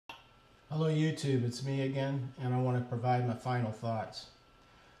Hello YouTube, it's me again, and I want to provide my final thoughts.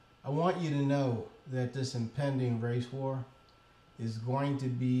 I want you to know that this impending race war is going to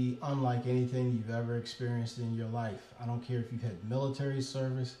be unlike anything you've ever experienced in your life. I don't care if you've had military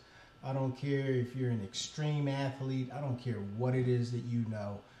service, I don't care if you're an extreme athlete, I don't care what it is that you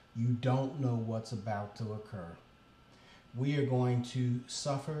don't know what's about to occur. We are going to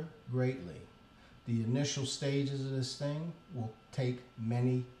suffer greatly. The initial stages of this thing will take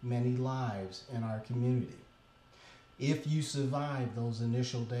many, many lives in our community. If you survive those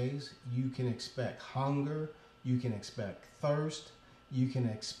initial days, you can expect hunger, you can expect thirst, you can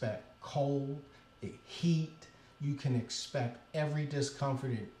expect cold, heat, you can expect every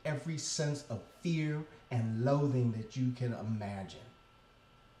discomfort and every sense of fear and loathing that you can imagine.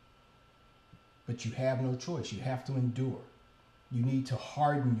 But you have no choice. You have to endure. You need to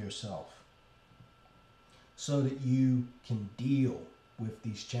harden yourself so that you can deal with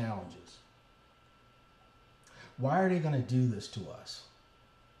these challenges. Why are they going to do this to us?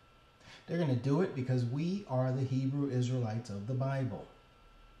 They're going to do it because we are the Hebrew Israelites of the Bible.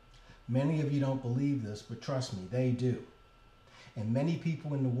 Many of you don't believe this, but trust me, they do. And many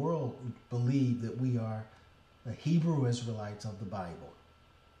people in the world believe that we are the Hebrew Israelites of the Bible.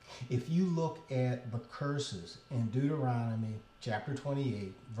 If you look at the curses in Deuteronomy chapter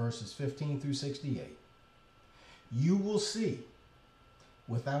 28, verses 15 through 68, you will see,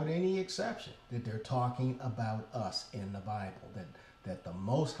 without any exception, that they're talking about us in the Bible, that the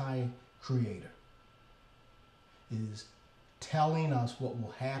Most High Creator is telling us what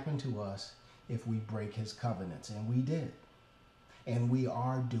will happen to us if we break His covenants, and we did. And we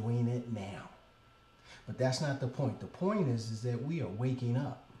are doing it now. But that's not the point. The point is that we are waking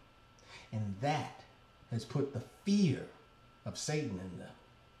up, and that has put the fear of Satan in them.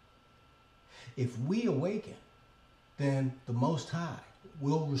 If we awaken, then the Most High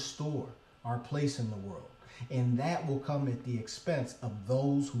will restore our place in the world. And that will come at the expense of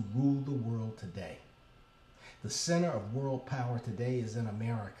those who rule the world today. The center of world power today is in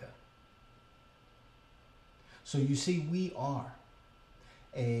America. So you see, we are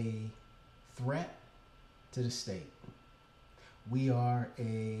a threat to the state. We are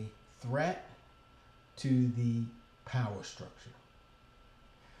a threat to the power structure.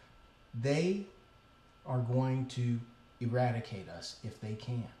 They are going to eradicate us if they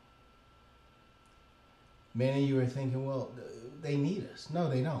can. Many of you are thinking, well, they need us. No,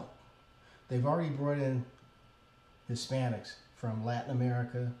 they don't. They've already brought in Hispanics from Latin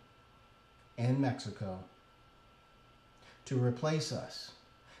America and Mexico to replace us.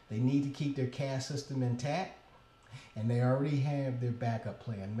 They need to keep their caste system intact, and they already have their backup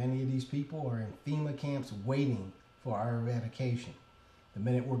plan. Many of these people are in FEMA camps waiting for our eradication. The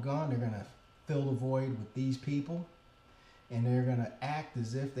minute we're gone, they're going to fill the void with these people, and they're going to act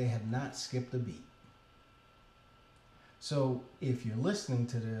as if they have not skipped a beat. So if you're listening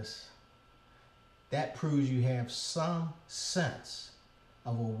to this, that proves you have some sense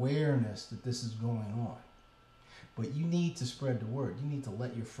of awareness that this is going on. But you need to spread the word. You need to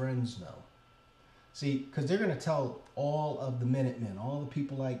let your friends know. See, because they're going to tell all of the Minutemen, all the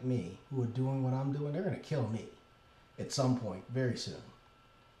people like me who are doing what I'm doing, they're going to kill me at some point very soon.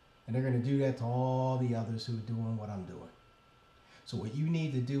 And they're going to do that to all the others who are doing what I'm doing. So what you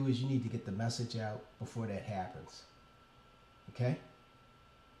need to do is you need to get the message out before that happens. Okay?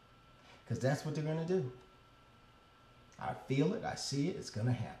 Because that's what they're going to do. I feel it. I see it. It's going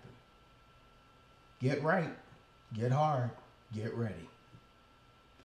to happen. Get right. Get hard. Get ready.